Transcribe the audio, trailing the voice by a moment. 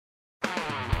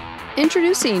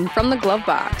Introducing From the Glove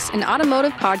Box, an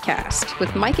automotive podcast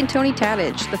with Mike and Tony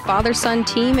Tavage, the father-son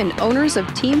team and owners of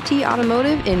TMT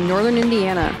Automotive in Northern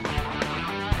Indiana.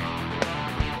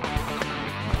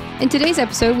 In today's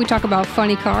episode, we talk about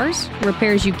funny cars,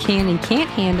 repairs you can and can't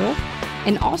handle,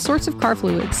 and all sorts of car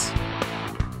fluids.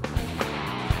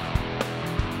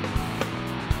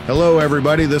 Hello,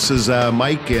 everybody. This is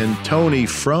Mike and Tony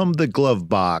from the Glove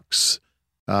Box,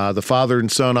 the father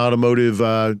and son automotive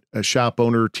shop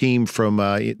owner team from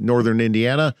Northern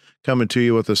Indiana, coming to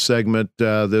you with a segment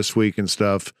this week and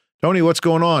stuff. Tony, what's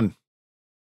going on?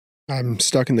 I'm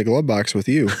stuck in the glove box with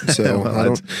you, so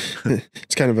well,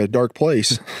 it's kind of a dark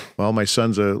place. Well, my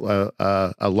son's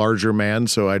a larger man,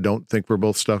 so I don't think we're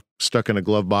both stuck in a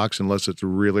glove box unless it's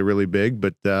really, really big.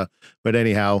 But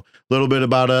anyhow, a little bit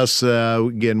about us.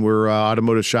 Again, we're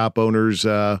automotive shop owners,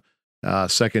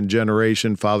 second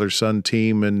generation father-son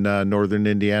team in Northern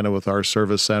Indiana with our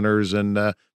service centers, and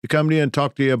we come to you and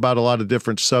talk to you about a lot of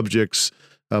different subjects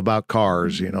about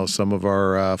cars. You know, some of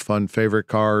our fun favorite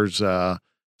cars.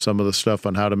 Some of the stuff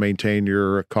on how to maintain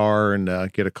your car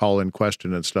and get a call-in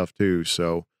question and stuff too.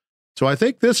 So I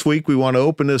think this week we want to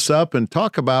open this up and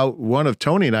talk about one of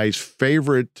Tony and I's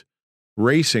favorite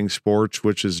racing sports,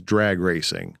 which is drag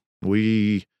racing.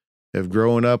 We have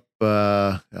grown up,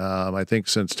 I think,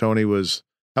 since Tony was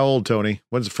how old? Tony,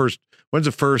 when's the first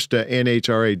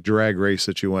NHRA drag race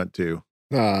that you went to?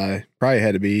 Probably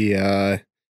had to be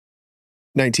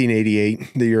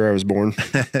 1988, the year I was born.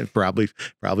 probably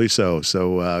so.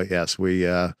 So, yes, we,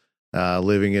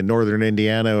 living in Northern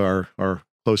Indiana, our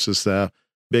closest,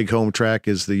 big home track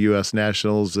is the U.S.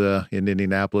 Nationals, in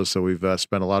Indianapolis. So we've,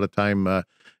 spent a lot of time,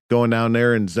 going down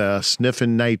there and,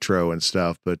 sniffing nitro and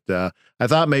stuff. But, I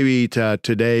thought maybe,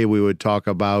 today we would talk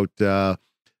about,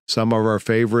 some of our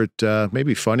favorite,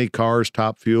 maybe funny cars,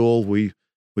 Top Fuel. We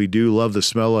do love the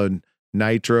smell of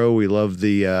nitro. We love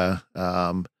the,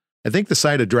 I think the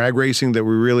side of drag racing that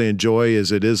we really enjoy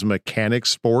is it is a mechanic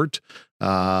sport.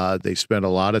 They spend a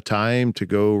lot of time to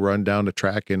go run down the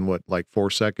track in 4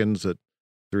 seconds at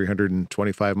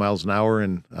 325 miles an hour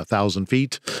and 1,000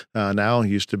 feet. Now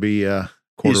used to be a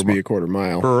quarter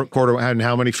mile. And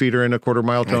how many feet are in a quarter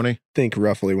mile, Tony? I think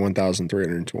roughly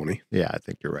 1,320. Yeah, I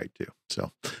think you're right too.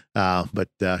 So,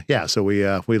 so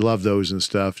we love those and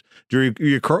stuff. Do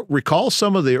you recall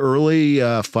some of the early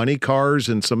funny cars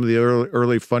and some of the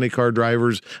early funny car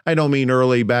drivers? I don't mean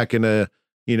early back in the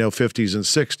 50s and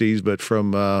 60s, but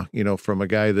from a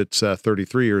guy that's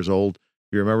 33 years old.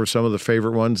 You remember some of the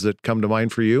favorite ones that come to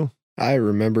mind for you? I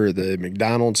remember the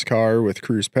McDonald's car with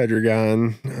Cruz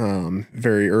Pedregon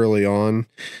very early on.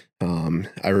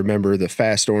 I remember the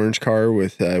Fast Orange car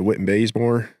with Whit and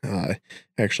Bazemore.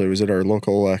 Actually was at our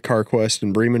local Car Quest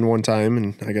in Bremen one time,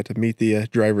 and I got to meet the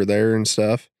driver there and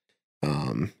stuff.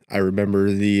 I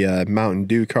remember the Mountain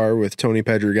Dew car with Tony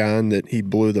Pedregon that he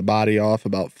blew the body off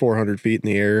about 400 feet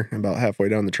in the air, about halfway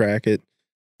down the track at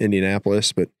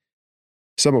Indianapolis. But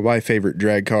some of my favorite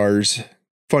drag cars,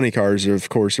 funny cars, of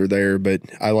course, are there, but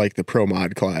I like the Pro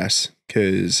Mod class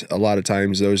because a lot of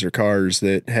times those are cars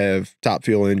that have Top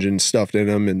Fuel engines stuffed in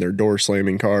them and they're door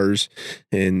slamming cars,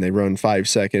 and they run 5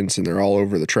 seconds and they're all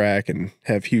over the track and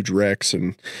have huge wrecks,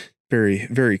 and very,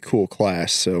 very cool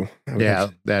class. So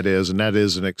that is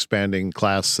an expanding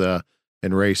class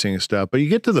in racing and stuff. But you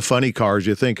get to the funny cars,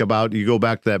 you go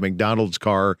back to that McDonald's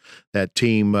car, that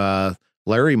team,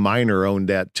 Larry Miner owned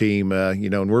that team,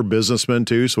 and we're businessmen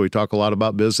too, so we talk a lot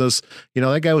about business.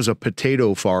 That guy was a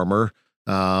potato farmer.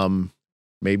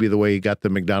 Maybe the way he got the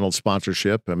McDonald's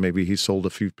sponsorship, and maybe he sold a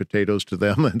few potatoes to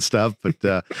them and stuff,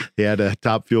 but he had a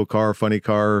Top Fuel car, funny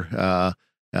car,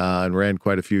 and ran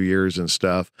quite a few years and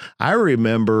stuff. I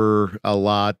remember a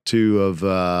lot too of,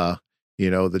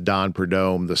 the Don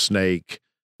Prudhomme, the Snake,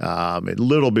 a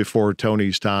little before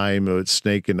Tony's time, it was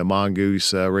Snake and the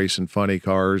Mongoose, racing funny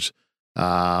cars.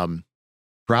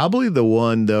 Probably the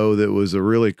one though that was the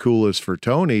really coolest for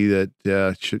Tony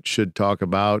that should talk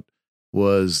about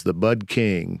was the Bud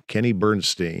King, Kenny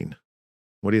Bernstein.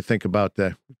 What do you think about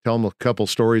that? Tell him a couple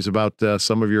stories about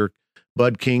some of your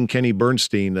Bud King, Kenny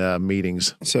Bernstein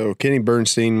meetings. So Kenny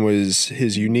Bernstein,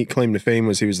 his unique claim to fame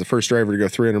was he was the first driver to go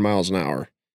 300 miles an hour.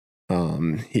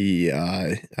 He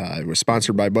was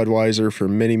sponsored by Budweiser for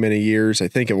many, many years. I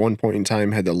think at one point in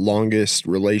time had the longest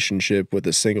relationship with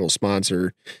a single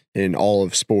sponsor in all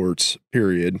of sports,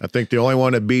 period. I think the only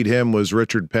one that beat him was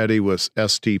Richard Petty with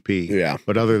STP. Yeah.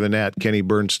 But other than that, Kenny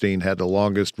Bernstein had the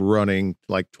longest running,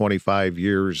 25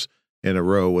 years in a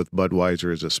row with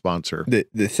Budweiser as a sponsor.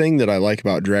 The thing that I like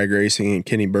about drag racing, and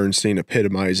Kenny Bernstein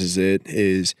epitomizes it,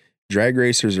 is drag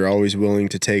racers are always willing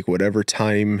to take whatever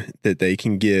time that they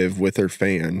can give with their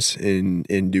fans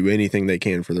and do anything they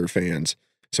can for their fans.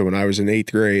 So when I was in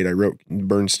 8th grade, I wrote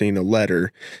Bernstein a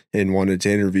letter and wanted to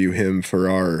interview him for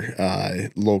our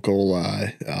local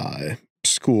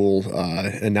school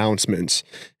announcements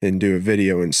and do a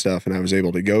video and stuff. And I was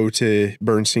able to go to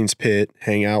Bernstein's pit,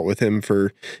 hang out with him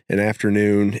for an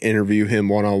afternoon, interview him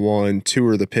one-on-one,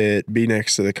 tour the pit, be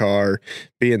next to the car,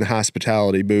 be in the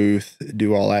hospitality booth,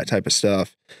 do all that type of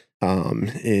stuff.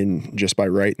 And just by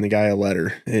writing the guy a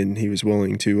letter, and he was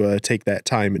willing to take that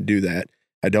time and do that.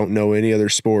 I don't know any other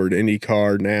sport, any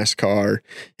car, NASCAR,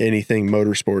 anything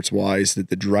motorsports wise that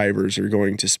the drivers are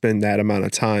going to spend that amount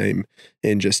of time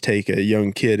and just take a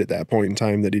young kid at that point in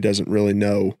time that he doesn't really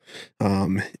know,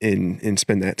 and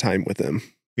spend that time with them.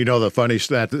 You know, the funny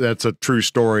that's a true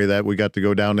story that we got to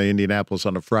go down to Indianapolis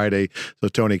on a Friday so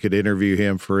Tony could interview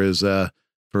him for his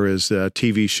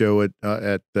TV show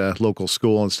at local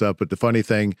school and stuff. But the funny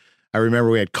thing, I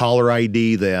remember we had caller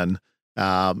ID then.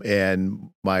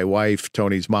 And my wife,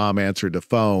 Tony's mom, answered the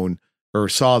phone or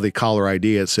saw the caller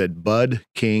ID. It said Bud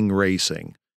King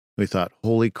Racing. We thought,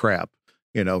 holy crap,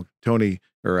 you know, Tony's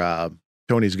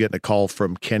getting a call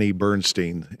from Kenny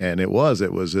Bernstein, and it was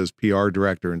his PR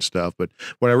director and stuff. But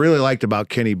what I really liked about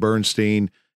Kenny Bernstein,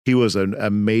 he was an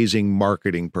amazing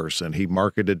marketing person. He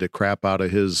marketed the crap out of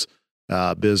his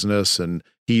business, and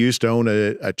he used to own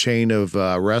a chain of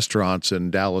restaurants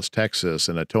in Dallas, Texas,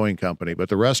 and a towing company. But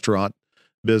the restaurant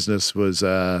business was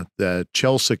the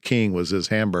Chelsea King was his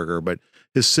hamburger. But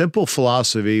his simple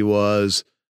philosophy was,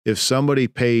 if somebody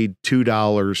paid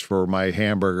 $2 for my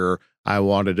hamburger, I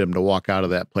wanted them to walk out of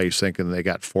that place thinking they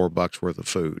got $4 worth of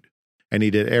food. And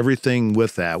he did everything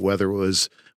with that, whether it was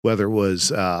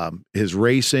his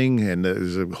racing, and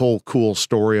there's a whole cool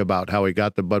story about how he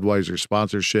got the Budweiser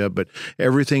sponsorship, but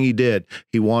everything he did,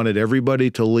 he wanted everybody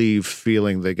to leave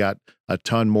feeling they got a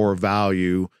ton more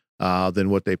value than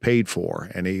what they paid for.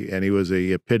 And he was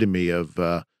the epitome of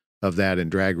that in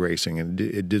drag racing, and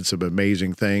it did some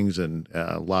amazing things and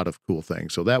a lot of cool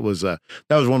things. So that was one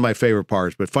of my favorite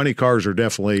parts. But funny cars are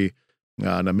definitely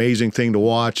an amazing thing to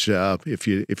watch. If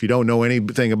you don't know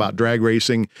anything about drag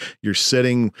racing, you're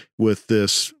sitting with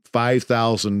this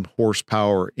 5,000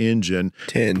 horsepower engine.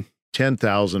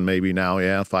 10,000 maybe now.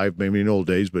 Yeah, 5 maybe in old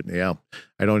days, but yeah,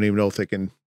 I don't even know if they can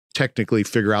technically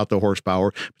figure out the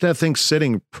horsepower. But that thing's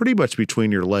sitting pretty much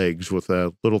between your legs with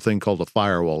a little thing called a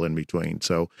firewall in between.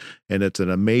 So, and it's an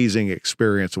amazing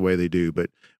experience the way they do. But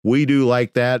we do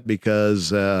like that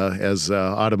because as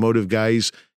automotive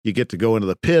guys, you get to go into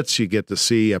the pits, you get to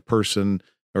see a person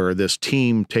or this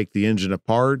team take the engine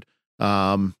apart.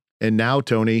 And now,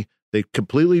 Tony, they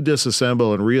completely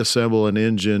disassemble and reassemble an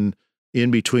engine in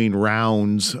between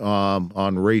rounds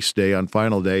on race day, on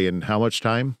final day. In how much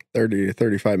time? 30 to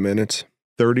 35 minutes.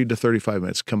 30 to 35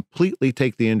 minutes. Completely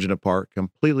take the engine apart,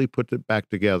 completely put it back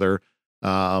together,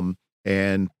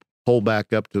 and pull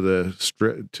back up to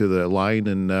the line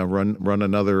and run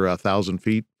another 1,000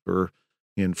 feet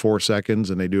in 4 seconds,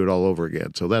 and they do it all over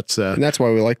again. So that's and that's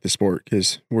why we like the sport,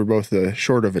 because we're both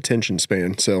short of attention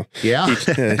span. So yeah,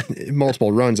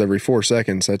 multiple runs every 4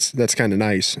 seconds. That's kind of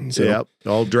nice. And so, yeah,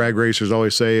 all drag racers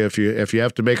always say if you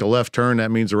have to make a left turn,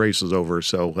 that means the race is over.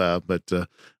 So,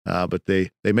 but they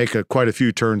make quite a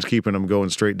few turns, keeping them going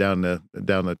straight down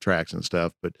the tracks and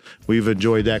stuff. But we've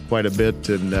enjoyed that quite a bit,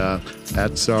 and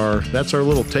that's our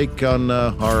little take on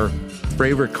our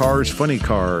favorite cars, funny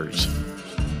cars.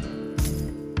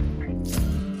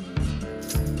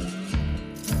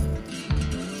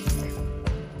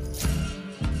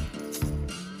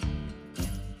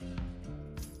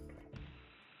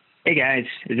 Hey guys,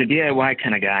 as a DIY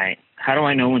kind of guy, how do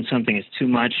I know when something is too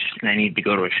much and I need to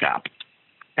go to a shop?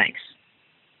 Thanks.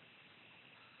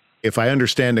 If I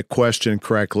understand the question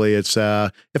correctly, it's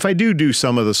if I do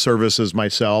some of the services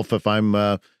myself, if I'm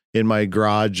in my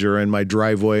garage or in my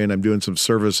driveway and I'm doing some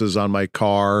services on my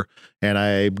car and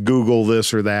I Google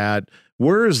this or that,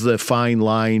 where is the fine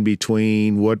line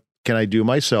between what can I do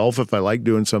myself if I like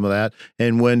doing some of that,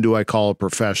 and when do I call a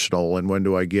professional, and when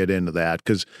do I get into that?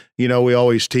 Because, you know, we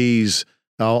always tease,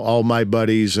 all my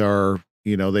buddies are,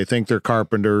 you know, they think they're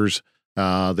carpenters,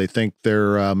 they think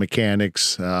they're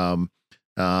mechanics.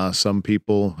 Some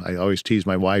people, I always tease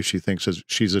my wife, she thinks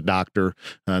she's a doctor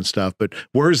and stuff. But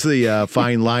where's the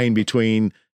fine line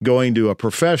between going to a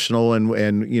professional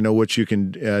and you know, what you can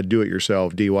do it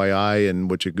yourself, DIY, and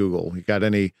what you Google? You got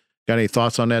any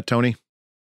thoughts on that, Tony?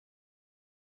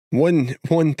 One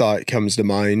thought comes to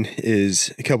mind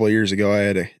is a couple of years ago, I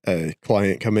had a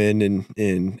client come in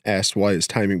and asked why his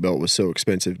timing belt was so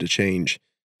expensive to change,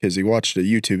 because he watched a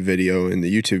YouTube video, and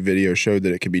the YouTube video showed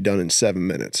that it could be done in 7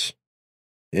 minutes.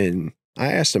 And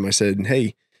I asked him, I said,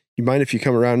 hey, you mind if you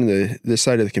come around to this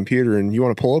side of the computer and you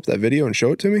want to pull up that video and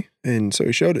show it to me? And so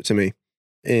he showed it to me.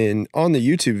 And on the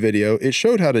YouTube video, it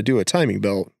showed how to do a timing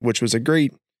belt, which was a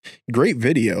great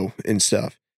video and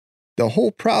stuff. The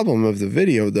whole problem of the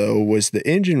video, though, was the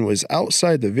engine was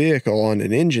outside the vehicle on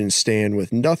an engine stand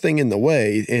with nothing in the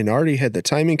way and already had the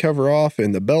timing cover off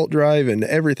and the belt drive and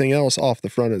everything else off the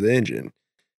front of the engine.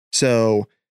 So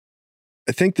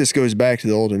I think this goes back to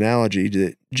the old analogy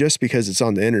that just because it's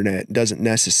on the internet doesn't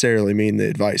necessarily mean the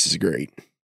advice is great.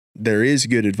 There is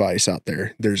good advice out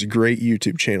there. There's great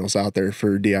YouTube channels out there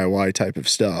for DIY type of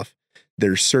stuff.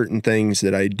 There's certain things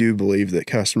that I do believe that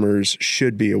customers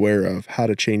should be aware of: how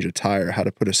to change a tire, how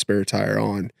to put a spare tire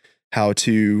on, how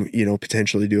to,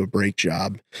 potentially do a brake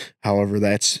job. However,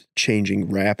 that's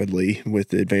changing rapidly with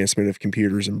the advancement of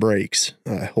computers and brakes,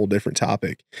 a whole different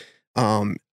topic.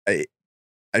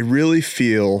 I really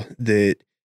feel that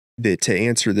to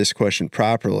answer this question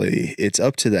properly, it's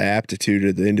up to the aptitude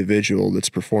of the individual that's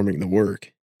performing the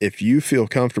work. If you feel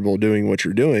comfortable doing what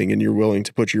you're doing and you're willing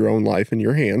to put your own life in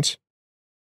your hands,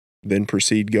 then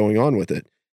proceed going on with it.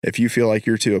 If you feel like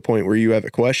you're to a point where you have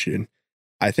a question,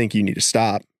 I think you need to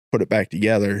stop, put it back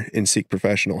together, and seek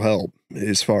professional help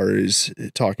as far as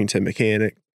talking to a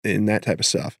mechanic and that type of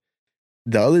stuff.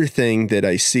 The other thing that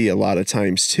I see a lot of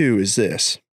times too is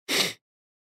this.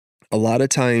 A lot of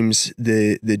times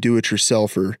the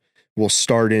do-it-yourselfer will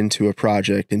start into a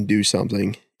project and do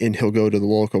something, and he'll go to the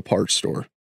local parts store.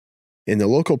 And the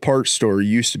local parts store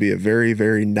used to be a very,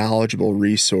 very knowledgeable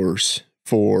resource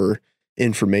for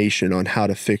information on how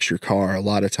to fix your car. A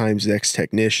lot of times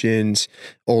ex-technicians,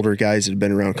 older guys that have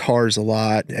been around cars a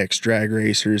lot, ex-drag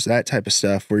racers, that type of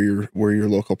stuff were your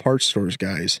local parts stores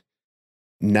guys.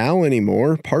 Now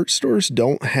anymore, parts stores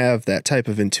don't have that type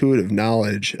of intuitive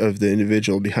knowledge of the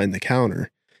individual behind the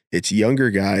counter. It's younger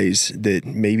guys that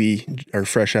maybe are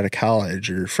fresh out of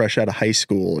college or fresh out of high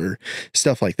school or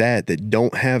stuff like that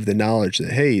don't have the knowledge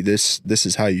that, hey, this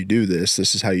is how you do this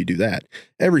is how you do that.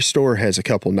 Every store has a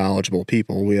couple knowledgeable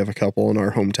people. We have a couple in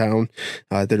our hometown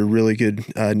that are really good,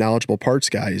 knowledgeable parts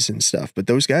guys and stuff. But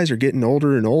those guys are getting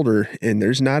older and older, and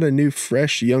there's not a new,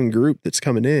 fresh, young group that's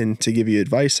coming in to give you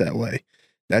advice that way.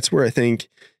 That's where I think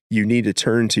you need to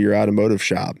turn to your automotive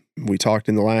shop. We talked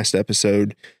in the last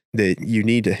episode that you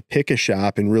need to pick a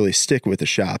shop and really stick with a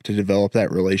shop to develop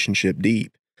that relationship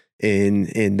deep.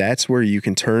 And that's where you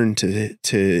can turn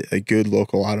to a good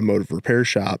local automotive repair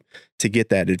shop to get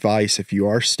that advice if you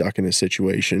are stuck in a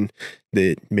situation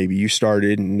that maybe you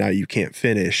started and now you can't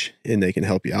finish, and they can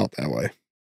help you out that way.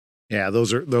 Yeah,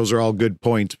 those are all good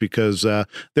points, because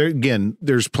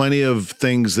there's plenty of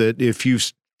things that if you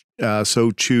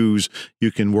so choose,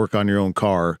 you can work on your own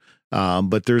car.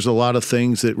 But there's a lot of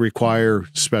things that require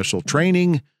special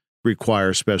training,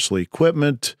 require special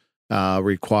equipment,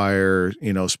 require,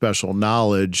 special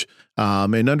knowledge.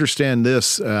 And understand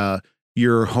this,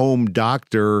 your home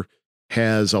doctor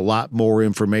has a lot more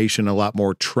information, a lot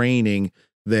more training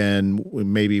than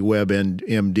maybe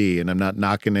WebMD. And I'm not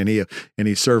knocking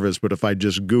any service, but if I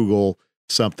just Google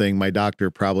something, my doctor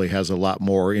probably has a lot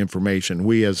more information.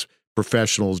 We as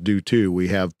professionals do too. We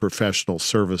have professional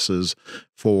services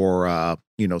for,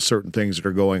 certain things that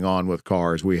are going on with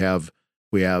cars. We have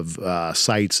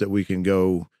sites that we can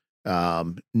go,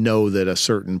 know that a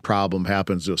certain problem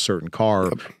happens to a certain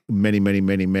car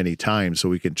many times, so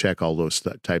we can check all those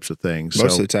types of things.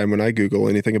 Most of the time when I Google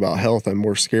anything about health, I'm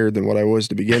more scared than what I was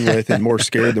to begin with, and more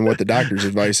scared than what the doctor's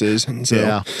advice is. And so,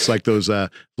 yeah, it's like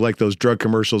those drug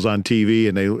commercials on TV,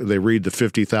 and they read the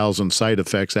 50,000 side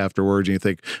effects afterwards, and you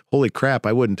think, holy crap,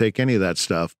 I wouldn't take any of that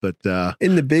stuff. But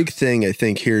and the big thing I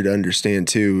think here to understand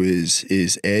too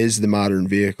is as the modern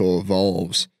vehicle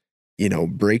evolves,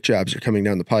 brake jobs are coming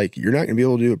down the pike. You're not going to be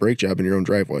able to do a brake job in your own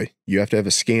driveway. You have to have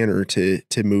a scanner to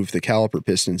move the caliper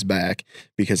pistons back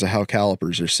because of how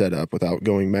calipers are set up without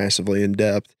going massively in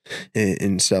depth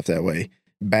and stuff that way.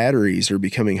 Batteries are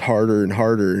becoming harder and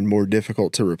harder and more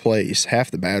difficult to replace.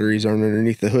 Half the batteries aren't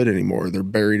underneath the hood anymore. They're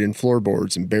buried in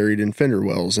floorboards and buried in fender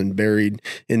wells and buried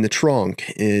in the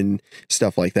trunk and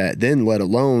stuff like that. Then let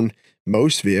alone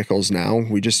most vehicles now,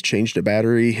 we just changed a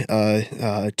battery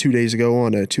 2 days ago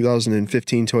on a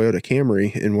 2015 Toyota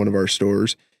Camry in one of our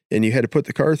stores, and you had to put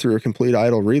the car through a complete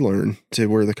idle relearn to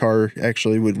where the car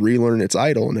actually would relearn its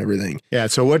idle and everything. Yeah,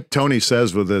 so what Tony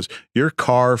says with this, your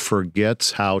car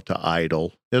forgets how to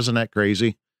idle. Isn't that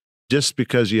crazy? Just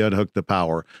because you unhook the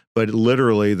power. But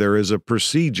literally, there is a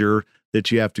procedure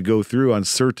that you have to go through on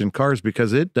certain cars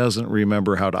because it doesn't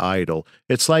remember how to idle.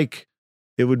 It's like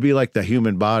it would be like the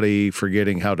human body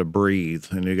forgetting how to breathe,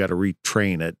 and you got to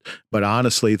retrain it. But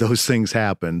honestly, those things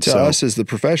happen. To us as the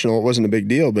professional, it wasn't a big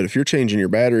deal. But if you're changing your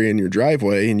battery in your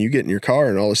driveway and you get in your car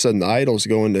and all of a sudden the idle's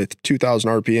going to 2,000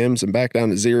 RPMs and back down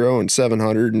to 0 and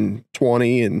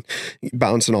 720 and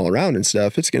bouncing all around and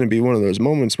stuff, it's going to be one of those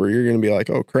moments where you're going to be like,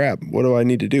 oh crap, what do I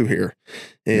need to do here?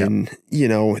 And,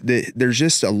 there's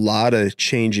just a lot of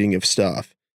changing of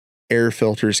stuff. Air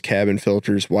filters, cabin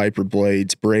filters, wiper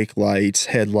blades, brake lights,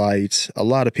 headlights. A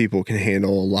lot of people can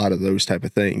handle a lot of those type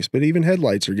of things, but even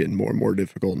headlights are getting more and more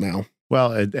difficult now.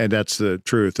 Well, and that's the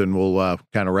truth. And we'll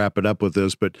kind of wrap it up with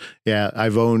this, but yeah,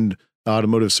 I've owned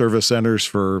automotive service centers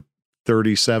for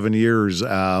 37 years.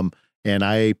 And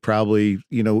I probably,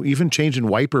 even changing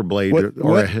wiper blade.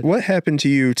 What happened to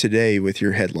you today with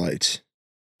your headlights?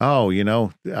 Oh,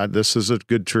 this is a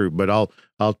good truth, but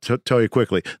I'll tell you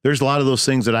quickly. There's a lot of those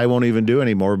things that I won't even do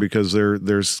anymore because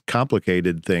there's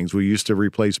complicated things. We used to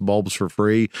replace bulbs for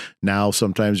free. Now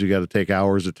sometimes you got to take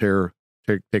hours to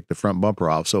take the front bumper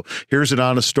off. So here's an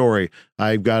honest story.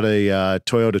 I've got a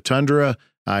Toyota Tundra.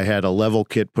 I had a level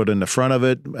kit put in the front of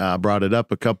it, brought it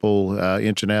up a couple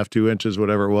inch and a half, 2 inches,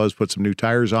 whatever it was, put some new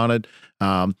tires on it.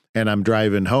 And I'm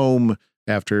driving home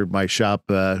after my shop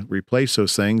replaced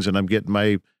those things, and I'm getting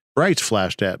my brights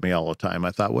flashed at me all the time.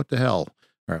 I thought, what the hell?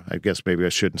 Or I guess maybe I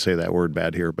shouldn't say that word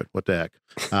bad here, but what the heck?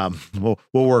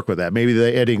 We'll work with that. Maybe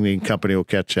the editing company will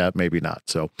catch that, maybe not.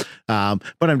 So, but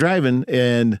I'm driving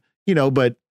and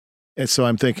so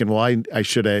I'm thinking, well, I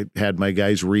should have had my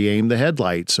guys re-aim the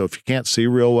headlights. So if you can't see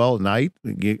real well at night,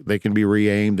 they can be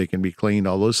re-aimed, they can be cleaned,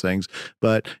 all those things.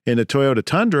 But in a Toyota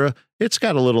Tundra, it's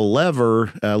got a little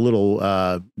lever, a little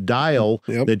dial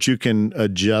that you can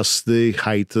adjust the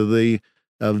height of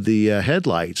the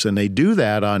headlights. And they do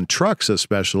that on trucks,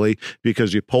 especially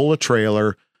because you pull a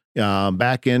trailer,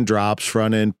 back end drops,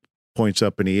 front end points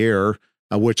up in the air,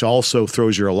 which also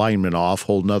throws your alignment off.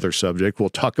 Whole nother subject. We'll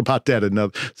talk about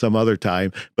that some other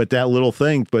time. But that little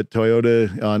thing, but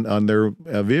Toyota on their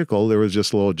vehicle, there was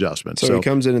just a little adjustment. So he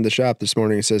comes into the shop this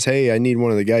morning and says, "Hey, I need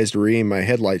one of the guys to re-aim my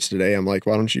headlights today." I'm like,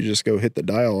 "Why don't you just go hit the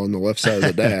dial on the left side of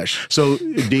the dash?" So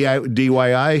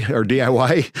DIY or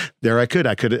DIY, there I could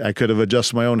have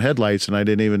adjusted my own headlights, and I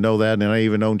didn't even know that. And I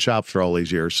even owned shops for all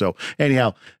these years. So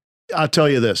anyhow, I'll tell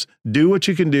you this: do what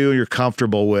you can do, you're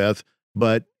comfortable with.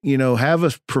 But, have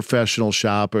a professional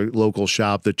shop, a local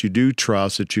shop that you do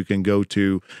trust that you can go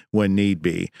to when need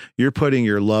be. You're putting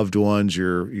your loved ones,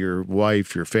 your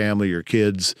wife, your family, your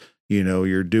kids,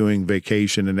 you're doing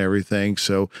vacation and everything.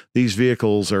 So these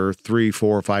vehicles are 3,000,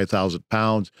 4,000, 5,000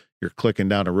 pounds. You're clicking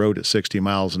down a road at 60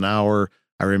 miles an hour.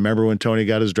 I remember when Tony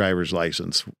got his driver's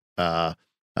license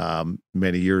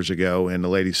many years ago, and the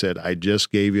lady said, "I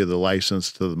just gave you the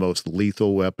license to the most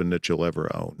lethal weapon that you'll ever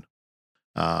own."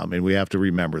 And we have to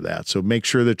remember that. So make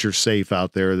sure that you're safe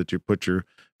out there, that you put your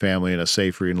family in a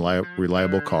safe,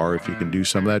 reliable car. If you can do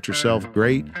some of that yourself,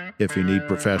 great. If you need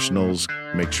professionals,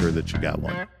 make sure that you got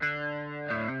one.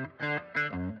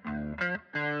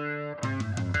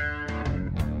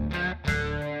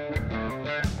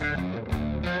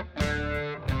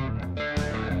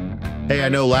 Hey, I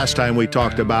know last time we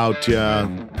talked about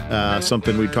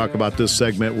something we talked about this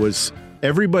segment was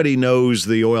everybody knows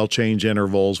the oil change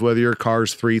intervals, whether your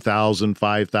car's 3,000,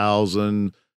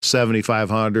 5,000,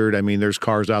 7,500. I mean, there's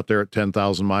cars out there at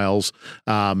 10,000 miles.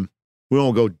 We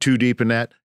won't go too deep in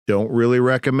that. Don't really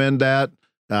recommend that.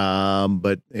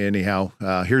 But anyhow,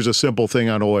 here's a simple thing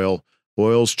on oil.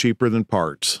 Oil's cheaper than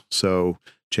parts. So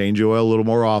change your oil a little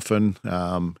more often.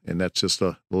 And that's just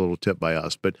a little tip by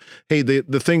us. But hey,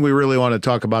 the thing we really want to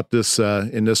talk about this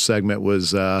in this segment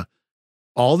was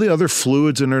all the other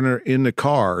fluids in the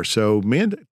car. So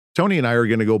Tony and I are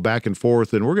going to go back and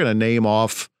forth, and we're going to name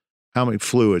off how many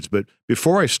fluids. But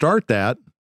before I start that,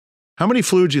 how many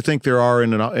fluids do you think there are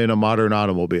in a modern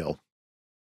automobile?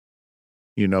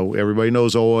 Everybody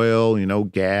knows oil,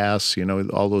 gas,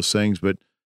 all those things. But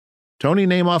Tony,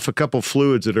 name off a couple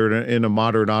fluids that are in a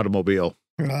modern automobile.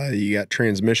 You got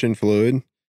transmission fluid,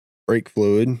 brake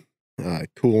fluid,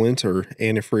 coolant or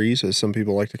antifreeze, as some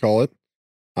people like to call it.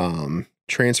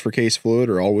 Transfer case fluid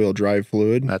or all-wheel drive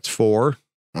fluid. That's 4.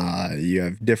 You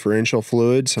have differential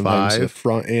fluid, sometimes 5. A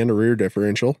front and a rear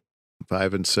differential.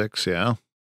 5 and 6, yeah.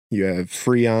 You have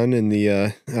Freon in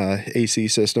the AC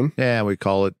system. Yeah, we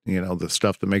call it, the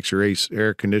stuff that makes your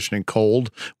air conditioning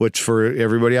cold, which for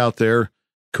everybody out there,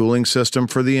 cooling system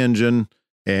for the engine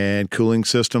and cooling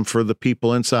system for the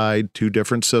people inside, 2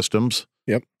 different systems.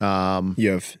 Yep. You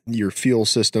have your fuel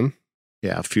system.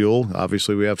 Yeah, fuel.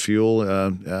 Obviously, we have fuel.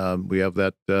 We have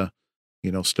that,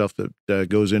 stuff that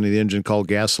goes into the engine called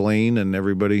gasoline, and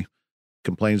everybody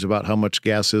complains about how much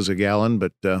gas is a gallon,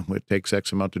 but it takes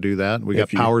X amount to do that. We got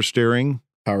power steering.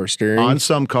 Power steering. On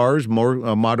some cars, more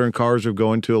modern cars are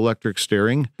going to electric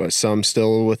steering. But some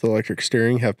still with electric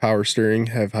steering have power steering,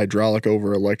 have hydraulic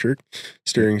over electric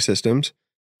steering systems.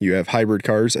 You have hybrid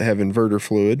cars that have inverter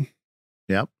fluid.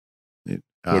 Yep.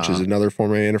 Which is another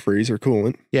form of antifreeze or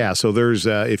coolant. Yeah, so there's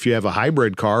if you have a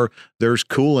hybrid car, there's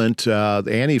coolant,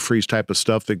 the antifreeze type of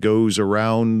stuff that goes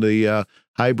around the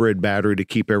hybrid battery to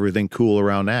keep everything cool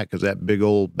around that, because that big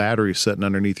old battery sitting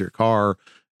underneath your car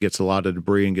gets a lot of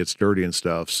debris and gets dirty and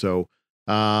stuff. So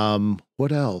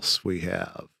what else we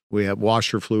have? We have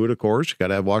washer fluid, of course. You got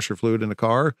to have washer fluid in the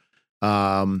car.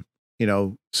 Hey,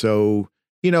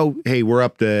 we're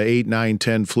up to 8, 9,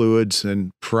 10 fluids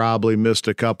and probably missed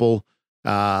a couple.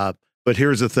 But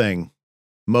here's the thing.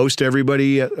 Most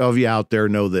everybody of you out there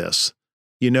know this.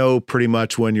 You know pretty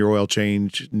much when your oil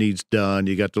change needs done.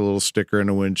 You got the little sticker in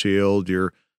the windshield.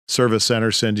 Your service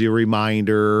center sends you a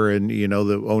reminder, and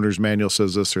the owner's manual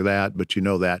says this or that, but you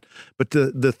know that. But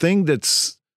the thing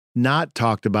that's not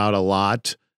talked about a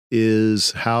lot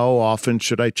is how often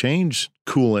should I change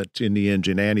coolant in the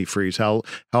engine, antifreeze? How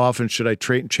often should I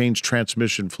change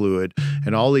transmission fluid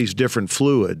and all these different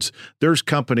fluids? There's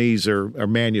companies or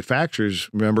manufacturers,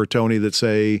 remember, Tony, that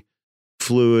say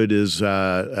fluid is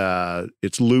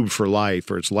it's lube for life,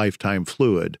 or it's lifetime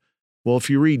fluid. Well,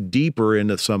 if you read deeper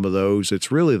into some of those,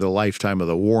 it's really the lifetime of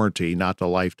the warranty, not the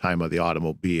lifetime of the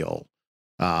automobile.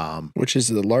 Which is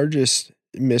the largest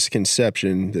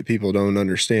misconception that people don't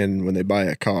understand when they buy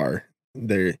a car.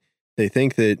 They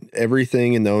think that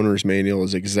everything in the owner's manual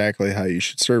is exactly how you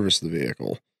should service the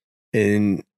vehicle.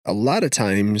 And a lot of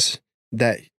times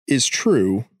that is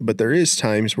true, but there is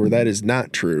times where that is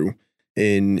not true.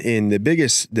 And the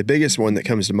biggest one that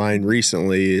comes to mind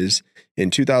recently is in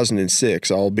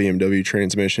 2006, all BMW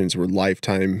transmissions were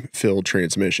lifetime filled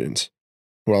transmissions.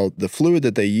 Well, the fluid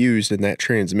that they used in that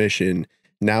transmission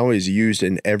now is used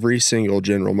in every single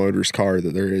General Motors car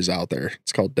that there is out there.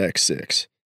 It's called Dex 6.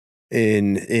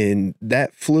 And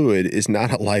that fluid is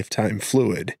not a lifetime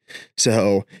fluid.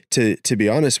 So to be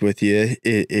honest with you,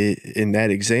 in that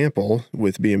example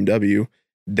with BMW,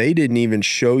 they didn't even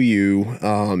show you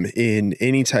in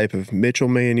any type of Mitchell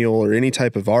manual or any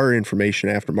type of our information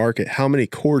aftermarket how many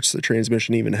quarts the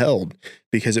transmission even held,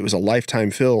 because it was a lifetime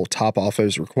fill, top off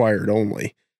as required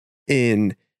only.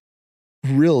 And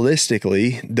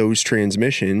realistically, those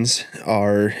transmissions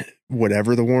are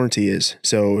whatever the warranty is.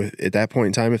 So at that point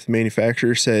in time, if the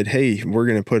manufacturer said, hey, we're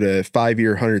going to put a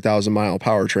 5-year, 100,000-mile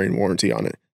powertrain warranty on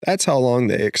it, that's how long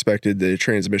they expected the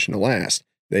transmission to last.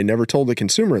 They never told the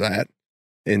consumer that,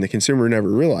 and the consumer never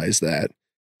realized that.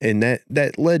 And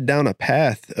that led down a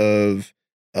path of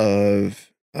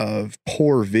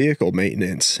poor vehicle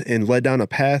maintenance, and led down a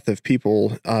path of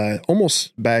people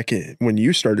almost back when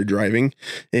you started driving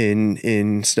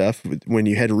in stuff, when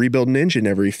you had to rebuild an engine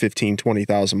every 15,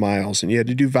 20,000 miles, and you had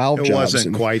to do valve jobs. It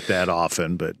wasn't quite that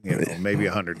often, but maybe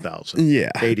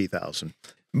 100,000, 80,000.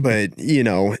 But,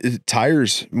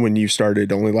 tires, when you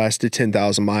started, only lasted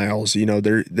 10,000 miles.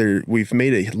 We've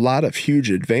made a lot of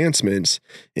huge advancements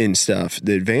in stuff.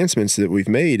 The advancements that we've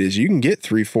made is you can get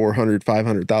 300, 400,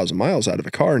 500,000 miles out of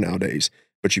a car nowadays,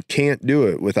 but you can't do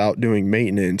it without doing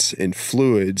maintenance, and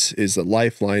fluids is the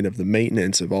lifeline of the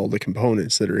maintenance of all the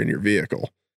components that are in your vehicle.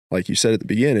 Like you said at the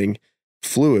beginning,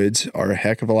 fluids are a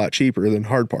heck of a lot cheaper than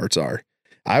hard parts are.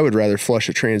 I would rather flush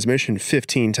a transmission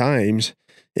 15 times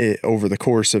over the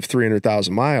course of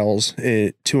 300,000 miles,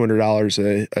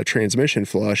 $200 a transmission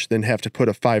flush, than have to put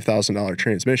a $5,000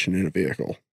 transmission in a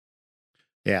vehicle.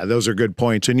 Yeah, those are good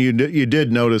points. And you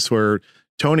did notice where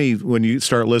Tony, when you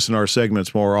start listening to our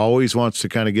segments more, always wants to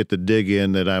kind of get the dig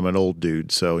in that I'm an old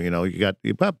dude. So, you got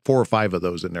about 4 or 5 of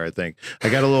those in there, I think. I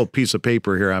got a little piece of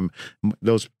paper here.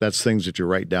 That's things that you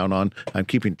write down on. I'm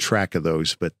keeping track of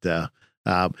those, but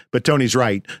Tony's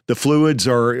right. The fluids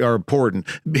are important.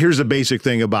 Here's a basic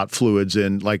thing about fluids,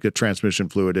 and like the transmission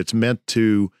fluid, it's meant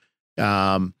to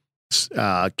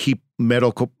keep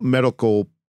metal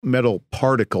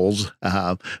particles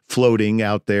floating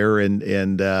out there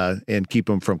and keep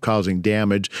them from causing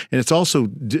damage. And it's also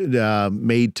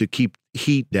made to keep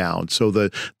heat down. So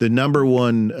the number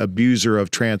one abuser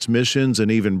of transmissions and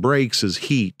even brakes is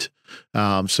heat.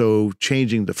 So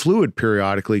changing the fluid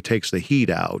periodically takes the heat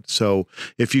out. So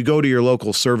if you go to your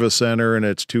local service center and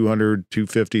it's $200,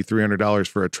 $250, $300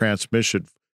 for a transmission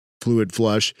fluid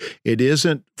flush,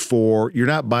 you're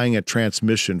not buying a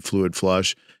transmission fluid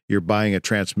flush. You're buying a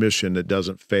transmission that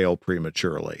doesn't fail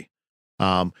prematurely.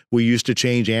 We used to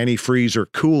change antifreeze or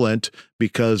coolant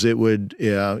because it would,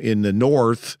 in the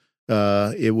north,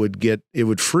 it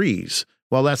would freeze.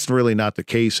 Well, that's really not the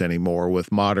case anymore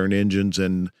with modern engines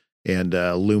and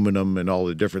aluminum and all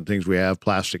the different things we have,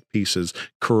 plastic pieces.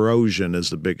 Corrosion is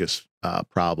the biggest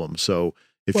problem. So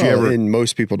and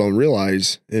most people don't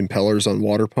realize impellers on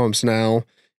water pumps now,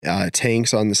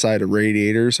 tanks on the side of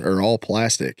radiators are all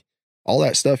plastic. All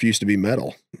that stuff used to be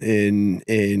metal.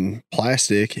 In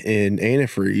plastic and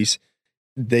antifreeze,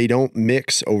 they don't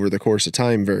mix over the course of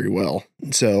time very well.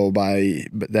 So but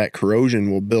that corrosion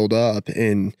will build up.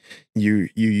 And you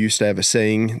used to have a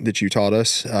saying that you taught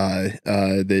us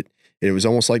that it was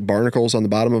almost like barnacles on the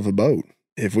bottom of a boat.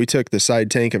 If we took the side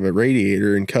tank of a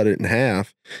radiator and cut it in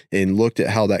half and looked at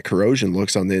how that corrosion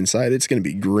looks on the inside, it's going to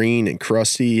be green and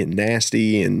crusty and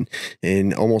nasty and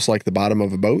almost like the bottom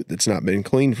of a boat that's not been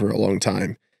cleaned for a long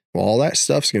time. Well, all that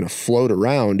stuff's going to float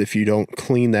around if you don't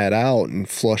clean that out and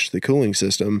flush the cooling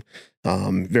system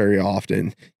very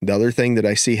often. The other thing that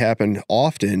I see happen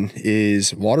often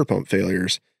is water pump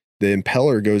failures. The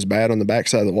impeller goes bad on the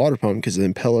backside of the water pump because the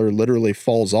impeller literally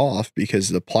falls off because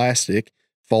the plastic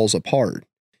falls apart.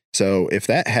 So if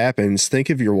that happens, think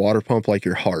of your water pump like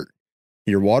your heart.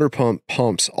 Your water pump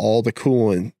pumps all the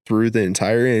coolant through the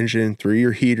entire engine, through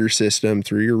your heater system,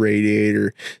 through your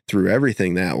radiator, through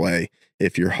everything that way.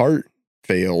 If your heart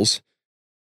fails,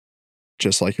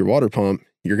 just like your water pump,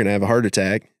 you're going to have a heart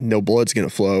attack. No blood's going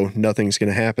to flow. Nothing's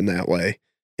going to happen that way.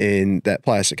 And that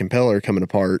plastic impeller coming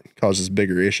apart causes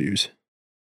bigger issues.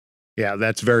 Yeah,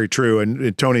 that's very true.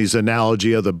 And Tony's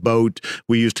analogy of the boat,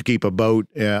 we used to keep a boat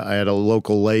at a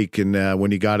local lake, and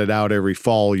when you got it out every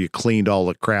fall, you cleaned all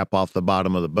the crap off the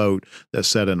bottom of the boat that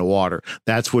set in the water.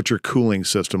 That's what your cooling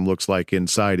system looks like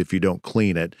inside if you don't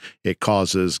clean it. It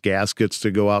causes gaskets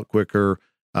to go out quicker,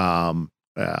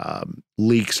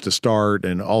 leaks to start,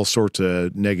 and all sorts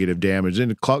of negative damage,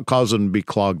 and it causes them to be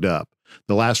clogged up.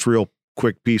 The last real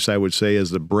quick piece I would say is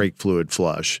the brake fluid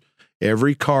flush.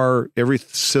 Every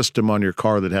system on your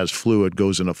car that has fluid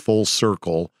goes in a full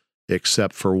circle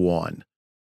except for one.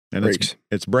 And brakes.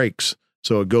 It's brakes.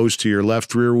 So it goes to your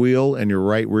left rear wheel and your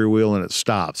right rear wheel and it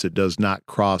stops. It does not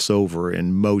cross over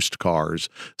in most cars.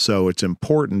 So it's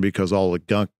important because all the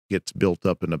gunk gets built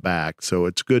up in the back. So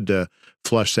it's good to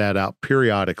flush that out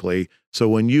periodically. So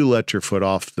when you let your foot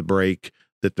off the brake,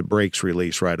 that the brakes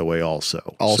release right away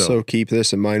also. Also keep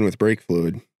this in mind with brake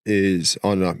fluid. Is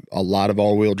on a lot of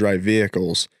all-wheel drive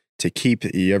vehicles to keep.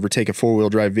 You ever take a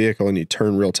four-wheel drive vehicle and you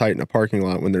turn real tight in a parking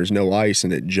lot when there's no ice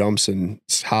and it jumps and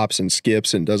hops and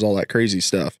skips and does all that crazy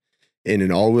stuff? In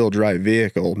an all-wheel drive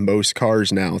vehicle, most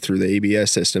cars now through the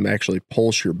ABS system actually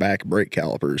pulse your back brake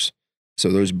calipers. So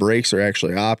those brakes are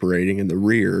actually operating in the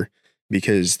rear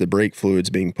because the brake fluid's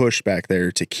being pushed back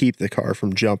there to keep the car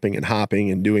from jumping and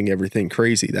hopping and doing everything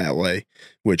crazy that way,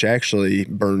 which actually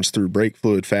burns through brake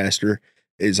fluid faster.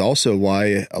 Is also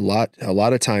why a lot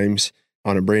of times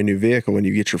on a brand new vehicle, when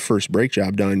you get your first brake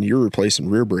job done, you're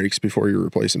replacing rear brakes before you're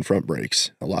replacing front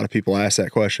brakes. A lot of people ask that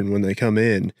question when they come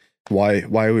in, why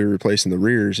are we replacing the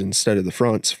rears instead of the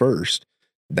fronts first?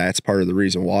 That's part of the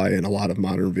reason why in a lot of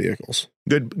modern vehicles.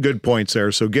 Good points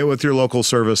there. So get with your local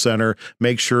service center,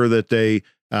 make sure that they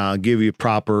give you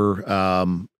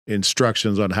proper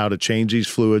instructions on how to change these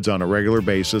fluids on a regular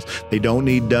basis. They don't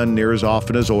need done near as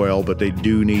often as oil, but they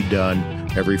do need done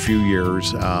every few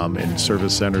years. And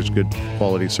service centers, good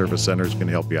quality service centers can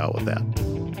help you out with that.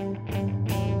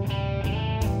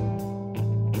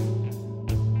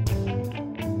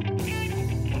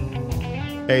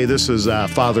 Hey, this is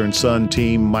father and son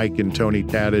team, Mike and Tony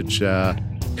Tadich.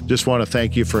 Just want to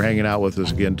thank you for hanging out with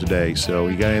us again today. So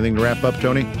you got anything to wrap up,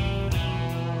 Tony?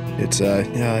 It's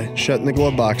shutting the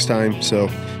glove box time. So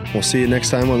we'll see you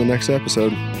next time on the next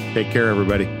episode. Take care,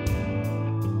 everybody.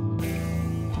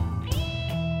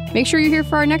 Make sure you're here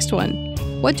for our next one.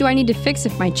 What do I need to fix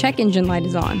if my check engine light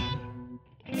is on?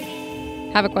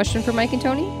 Have a question for Mike and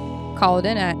Tony? Call it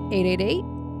in at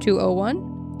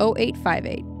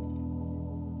 888-201-0858.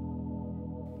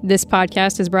 This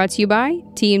podcast is brought to you by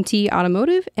TMT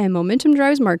Automotive and Momentum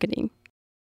Drives Marketing.